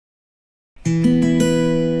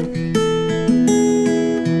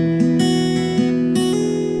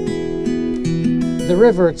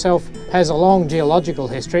river itself has a long geological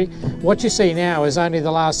history. What you see now is only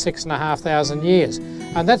the last 6,500 years.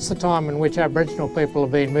 And that's the time in which Aboriginal people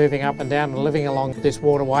have been moving up and down and living along this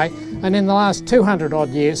waterway. And in the last 200 odd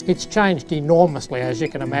years, it's changed enormously, as you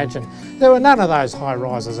can imagine. There were none of those high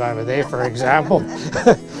rises over there, for example.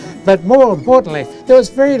 But more importantly, there was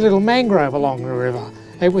very little mangrove along the river.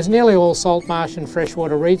 It was nearly all salt marsh and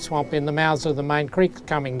freshwater reed swamp in the mouths of the main creeks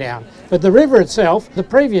coming down. But the river itself, the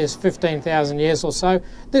previous 15,000 years or so,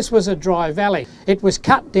 this was a dry valley. It was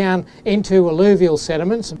cut down into alluvial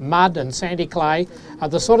sediments, mud and sandy clay,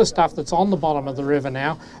 the sort of stuff that's on the bottom of the river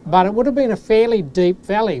now, but it would have been a fairly deep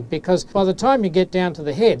valley because by the time you get down to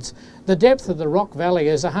the heads, the depth of the rock valley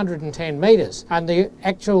is 110 metres, and the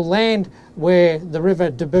actual land where the river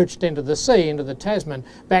debouched into the sea, into the Tasman,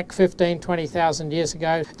 back 20,000 years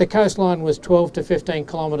ago, the coastline was 12 to 15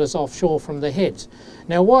 kilometres offshore from the heads.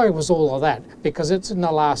 Now why was all of that? Because it's in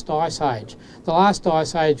the last ice age. The last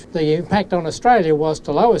ice age, the impact on Australia was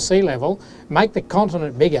to lower sea level, make the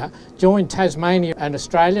continent bigger, join Tasmania and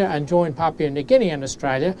Australia and join Papua New Guinea and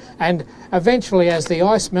Australia, and eventually as the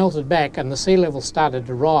ice melted back and the sea level started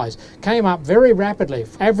to rise, came up very rapidly,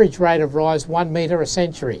 average rate of rise 1 metre a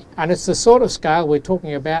century. And it's the sort of scale we're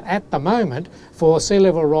talking about at the moment for sea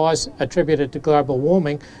level rise attributed to global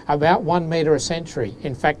warming, about 1 metre a century.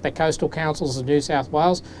 In fact, the coastal councils of New South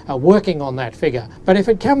Wales are working on that figure. But if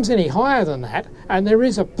it comes any higher than that, and there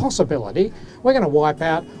is a possibility, we're going to wipe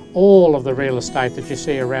out all of the real estate that you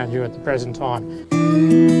see around you at the present time.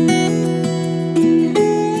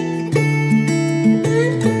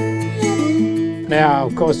 Now,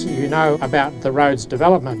 of course, you know about the roads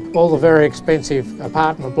development, all the very expensive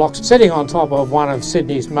apartment blocks sitting on top of one of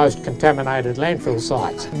Sydney's most contaminated landfill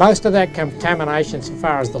sites. Most of that contamination, so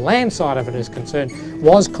far as the land side of it is concerned,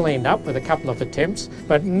 was cleaned up with a couple of attempts,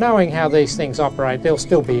 but knowing how these things operate, there'll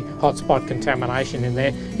still be hotspot contamination in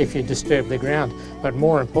there if you disturb the ground. But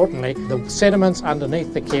more importantly, the sediments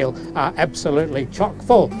underneath the keel are absolutely chock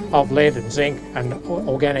full of lead and zinc and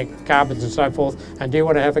organic carbons and so forth. And do you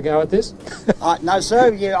want to have a go at this? No,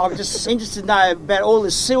 sir. Yeah, I'm just interested to know about all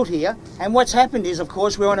this silt here. And what's happened is, of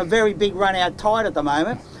course, we're on a very big run-out tide at the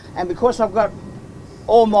moment. And because I've got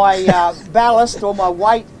all my ballast, all my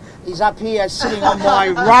weight is up here sitting on my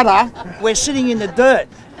rudder, we're sitting in the dirt.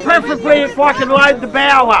 Preferably if I can load the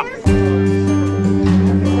bow up.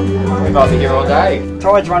 We might be here all day.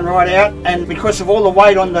 Tides run right out, and because of all the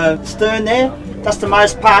weight on the stern there, that's the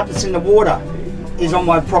most part that's in the water, is on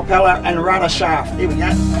my propeller and rudder shaft. Here we go.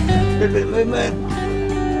 A little bit of movement.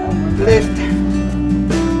 Lift.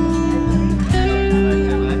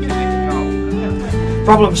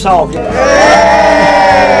 Problem solved. Yeah.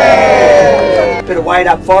 Bit of weight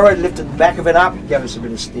up forward, lifted the back of it up, gave us a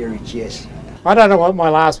bit of steerage, yes. I don't know what my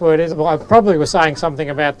last word is, but I probably was saying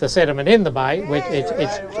something about the sediment in the bay, which it's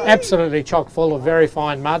absolutely chock full of very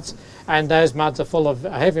fine muds, and those muds are full of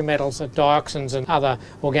heavy metals, dioxins and other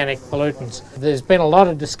organic pollutants. There's been a lot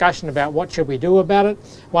of discussion about what should we do about it.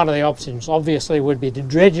 One of the options obviously would be to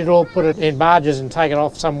dredge it all, put it in barges and take it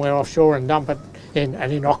off somewhere offshore and dump it in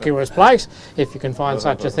an innocuous place, if you can find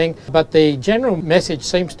such a thing. But the general message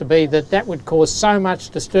seems to be that that would cause so much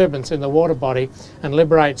disturbance in the water body and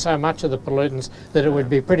liberate so much of the pollutants that it would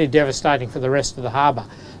be pretty devastating for the rest of the harbour.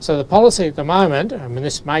 So the policy at the moment, I mean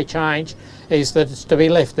this may change, is that it's to be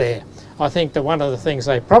left there. I think that one of the things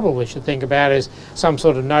they probably should think about is some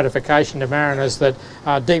sort of notification to mariners that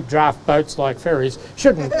deep draft boats like ferries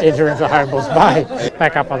shouldn't enter into Hobart Bay.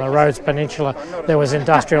 Back up on the Rhodes Peninsula, there was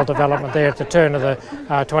industrial development there at the turn of the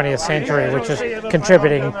 20th century, which is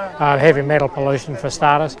contributing heavy metal pollution for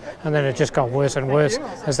starters, and then it just got worse and worse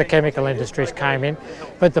as the chemical industries came in.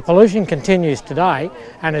 But the pollution continues today,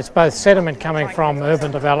 and it's both sediment coming from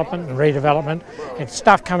urban development and redevelopment, it's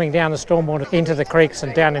stuff coming down the stormwater into the creeks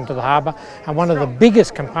and down into the harbour. And one of the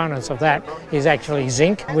biggest components of that is actually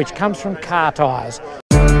zinc, which comes from car tyres.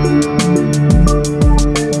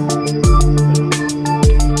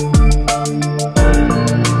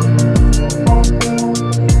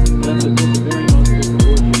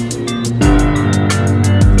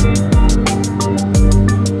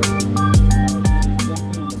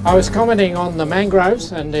 I was commenting on the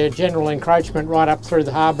mangroves and their general encroachment right up through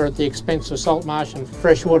the harbour at the expense of salt marsh and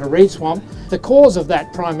freshwater reed swamp. The cause of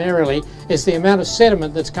that primarily is the amount of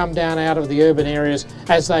sediment that's come down out of the urban areas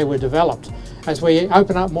as they were developed. As we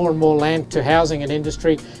open up more and more land to housing and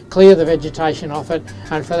industry, clear the vegetation off it,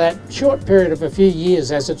 and for that short period of a few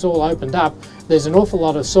years as it's all opened up, there's an awful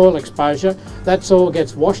lot of soil exposure. That soil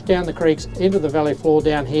gets washed down the creeks into the valley floor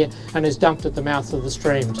down here and is dumped at the mouth of the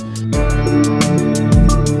streams.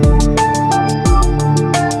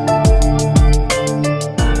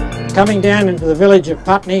 Coming down into the village of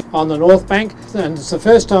Putney on the north bank, and it's the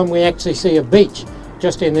first time we actually see a beach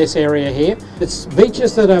just in this area here. It's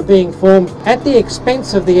beaches that are being formed at the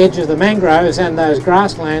expense of the edge of the mangroves and those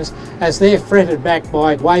grasslands as they're fretted back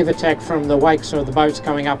by wave attack from the wakes of the boats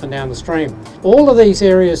coming up and down the stream. All of these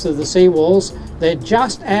areas of the seawalls, they're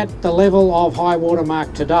just at the level of high water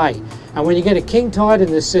mark today. And when you get a king tide in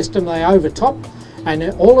this system, they overtop, and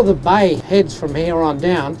all of the bay heads from here on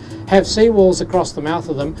down have seawalls across the mouth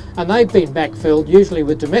of them, and they've been backfilled, usually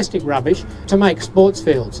with domestic rubbish, to make sports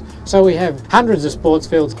fields. So we have hundreds of sports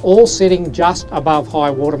fields all sitting just above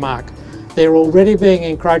high water mark. They're already being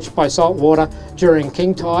encroached by salt water during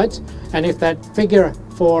king tides, and if that figure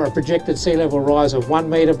for a projected sea level rise of 1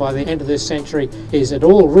 metre by the end of this century is at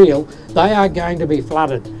all real, they are going to be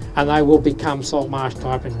flooded and they will become salt marsh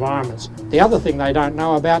type environments. The other thing they don't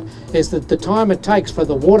know about is that the time it takes for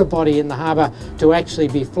the water body in the harbour to actually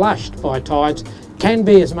be flushed by tides can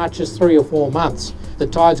be as much as 3 or 4 months. The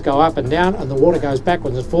tides go up and down and the water goes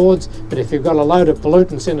backwards and forwards, but if you've got a load of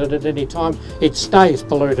pollutants in it at any time, it stays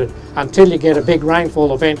polluted until you get a big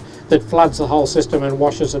rainfall event that floods the whole system and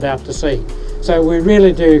washes it out to sea. So we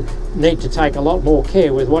really do need to take a lot more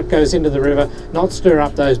care with what goes into the river, not stir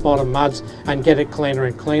up those bottom muds and get it cleaner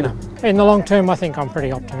and cleaner. In the long term, I think I'm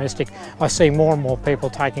pretty optimistic. I see more and more people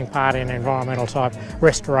taking part in environmental type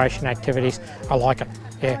restoration activities. I like it.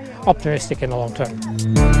 Yeah, optimistic in the long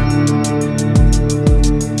term.